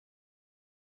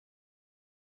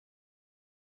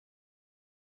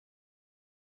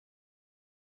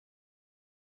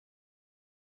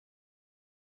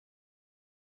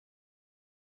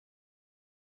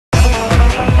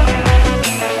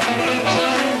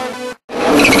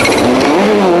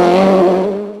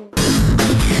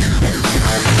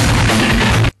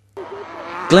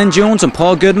Glenn Jones and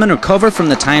Paul Goodman recovered from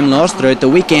the time lost throughout the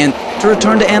weekend to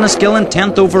return to Enniskillen in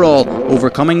 10th overall,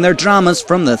 overcoming their dramas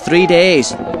from the 3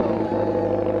 days.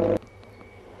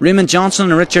 Raymond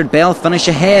Johnson and Richard Bell finish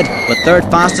ahead, with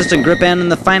 3rd fastest in Group N in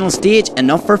the final stage,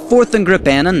 enough for 4th in Group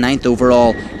N and 9th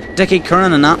overall. Dickie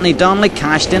Curran and Anthony Donnelly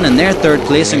cashed in their 3rd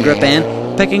place in Group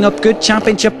N, picking up good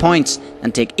championship points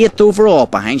and take 8th overall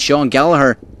behind Sean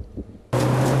Gallagher.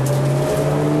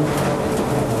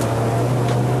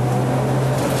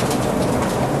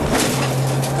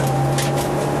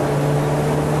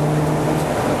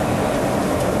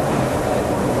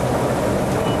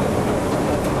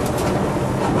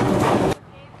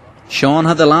 Sean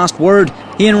had the last word.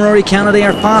 He and Rory Kennedy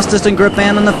are fastest in Group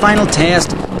N in the final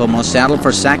test, but must settle for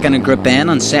 2nd in Group N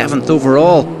and 7th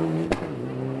overall.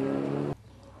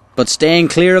 But staying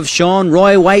clear of Sean,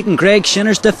 Roy White and Greg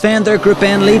Shinners defend their Group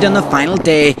N lead in the final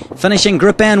day, finishing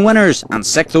Group N winners and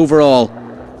 6th overall.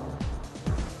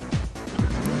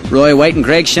 Roy White and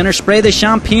Greg Shinners spray the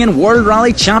champagne World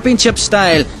Rally Championship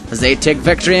style as they take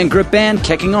victory in Group N,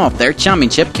 kicking off their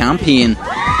championship campaign.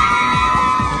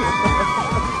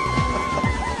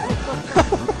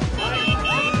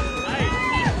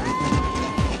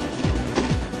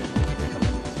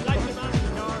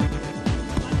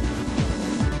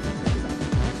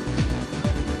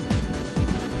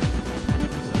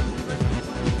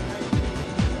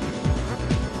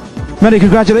 Many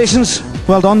congratulations.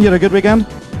 Well done. You had a good weekend.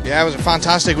 Yeah, it was a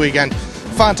fantastic weekend.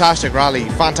 Fantastic rally.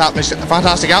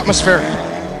 Fantastic atmosphere.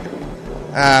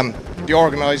 The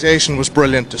organisation was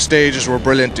brilliant. The stages were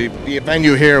brilliant. The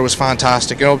venue here was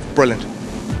fantastic. You know, brilliant.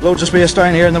 Loads of space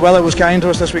down here, and the weather was kind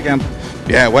to us this weekend.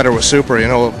 Yeah, weather was super. You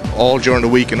know, all during the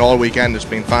week and all weekend it's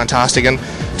been fantastic. And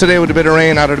today with a bit of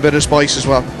rain added a bit of spice as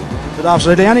well. But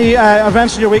absolutely. Any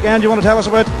events in your weekend you want to tell us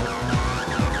about?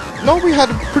 No, we had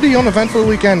a pretty uneventful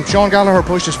weekend. Sean Gallagher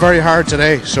pushed us very hard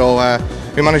today, so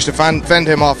we managed to fend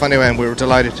him off anyway, and we were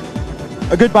delighted.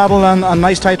 A good battle and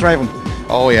nice tight driving.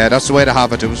 Oh yeah, that's the way to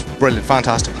have it. It was brilliant,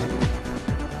 fantastic.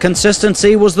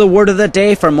 Consistency was the word of the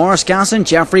day for Morris Gass and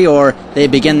Jeffrey Orr. They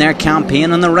begin their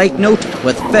campaign on the right note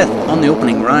with 5th on the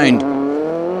opening round.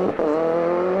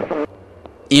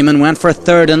 Eamon went for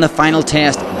 3rd in the final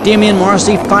test. Damien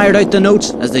Morrissey fired out the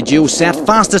notes as the duo set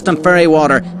fastest in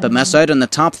Ferrywater, but miss out in the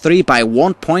top 3 by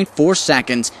 1.4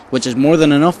 seconds, which is more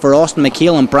than enough for Austin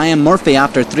McHale and Brian Murphy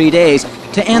after 3 days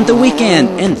to end the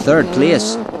weekend in 3rd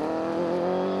place.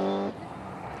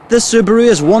 This Subaru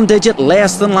is 1 digit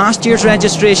less than last year's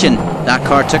registration. That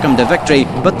car took him to victory,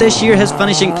 but this year his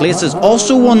finishing place is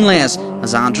also 1 less,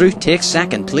 as Andrew takes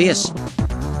 2nd place.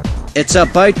 It's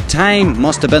about time,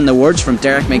 must have been the words from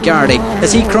Derek McGarty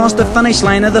as he crossed the finish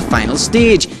line of the final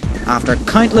stage. After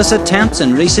countless attempts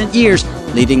in recent years,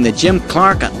 leading the Jim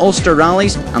Clark at Ulster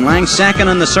rallies and lying 2nd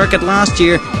on the circuit last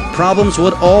year, problems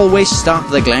would always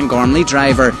stop the Glengormley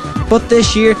driver. But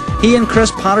this year, he and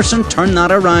Chris Patterson turned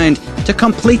that around to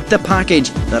complete the package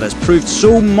that has proved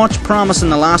so much promise in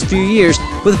the last few years,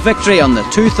 with victory on the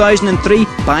 2003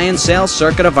 Buy and Sell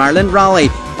Circuit of Ireland Rally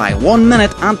by 1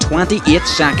 minute and 28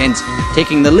 seconds,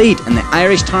 taking the lead in the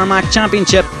Irish Tarmac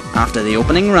Championship after the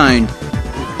opening round.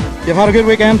 You've had a good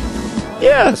weekend?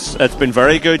 Yes, it's been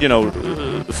very good, you know.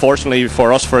 Fortunately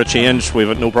for us, for a change, we've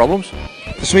had no problems.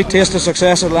 The sweet taste of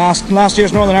success at last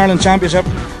year's Northern Ireland Championship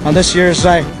and this year's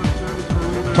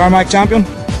Tarmac Champion?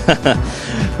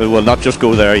 We will not just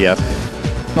go there yet.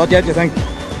 Not yet, you think?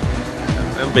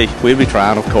 We'll be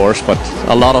trying, of course, but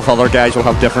a lot of other guys will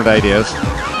have different ideas.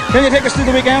 Can you take us through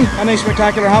the weekend? Any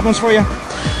spectacular happenings for you?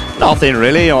 Nothing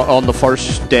really. On the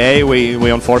first day, we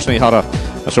unfortunately had a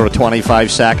sort of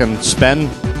 25-second spin.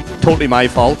 Totally my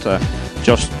fault.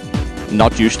 Just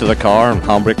not used to the car and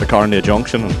handbraked the car in the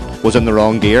junction and was in the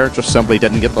wrong gear. Just simply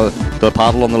didn't get the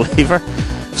paddle on the lever.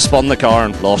 Spun the car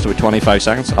and lost about 25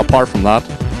 seconds. Apart from that,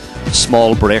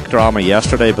 small brake drama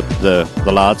yesterday, but the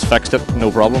lads fixed it,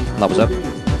 no problem, and that was it.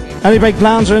 Any big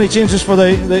plans or any changes for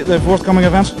the forthcoming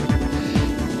events?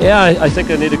 Yeah, I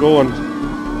think I need to go, and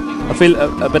I feel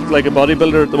a bit like a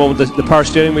bodybuilder at the moment. The power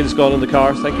steering wheel's gone in the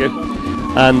car, thank you.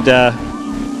 And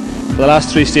for the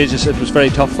last 3 stages it was very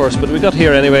tough for us, but we got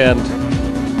here anyway, and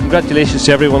congratulations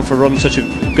to everyone for running such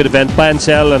a good event. Buy and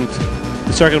Sell and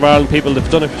the Circuit of Ireland people,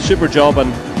 they've done a super job,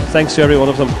 and thanks to every one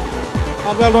of them.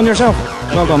 And well done yourself.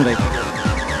 Well done, Dave.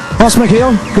 Austin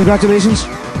McHale, congratulations.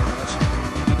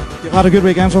 You've had a good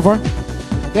weekend so far?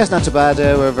 Yes, not too bad.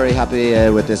 We're very happy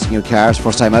with this new car. It's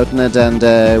first time out in it, and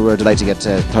we're delighted to get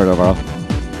 3rd overall.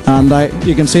 And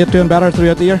you can see it doing better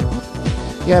throughout the year?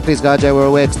 Yeah, please God, yeah, we're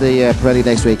away to the Pirelli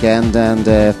next weekend, and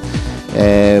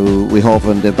we hope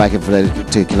and back in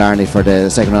to Killarney for the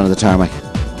 2nd round of the Tarmac.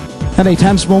 Any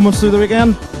tense moments through the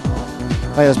weekend?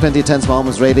 There's plenty of tense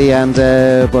moments really, and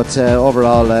but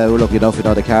overall we're lucky enough. You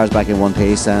know, the car's back in one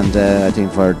piece, and I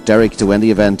think for Derek to win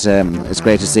the event, it's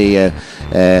great to see a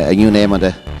new name on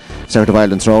the Circuit of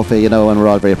Ireland trophy. You know, and we're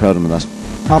all very proud of him of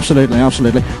that. Absolutely,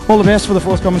 absolutely. All the best for the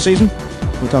forthcoming season.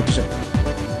 We'll talk to you soon.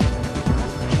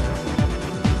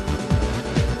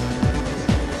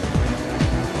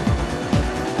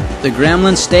 The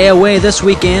Gremlins stay away this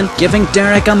weekend, giving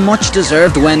Derek a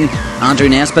much-deserved win. Andrew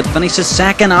Nesbitt finishes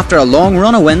second after a long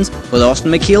run of wins, with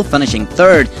Austin McHale finishing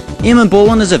third. Eamon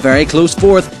Boland is a very close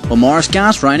fourth, with Morris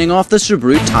Gas rounding off the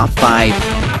Subaru top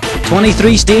 5.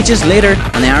 23 stages later,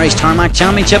 and the Irish Tarmac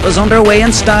Championship is underway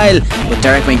in style, with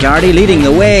Derek McGarty leading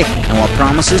the way in what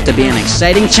promises to be an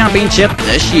exciting championship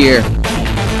this year.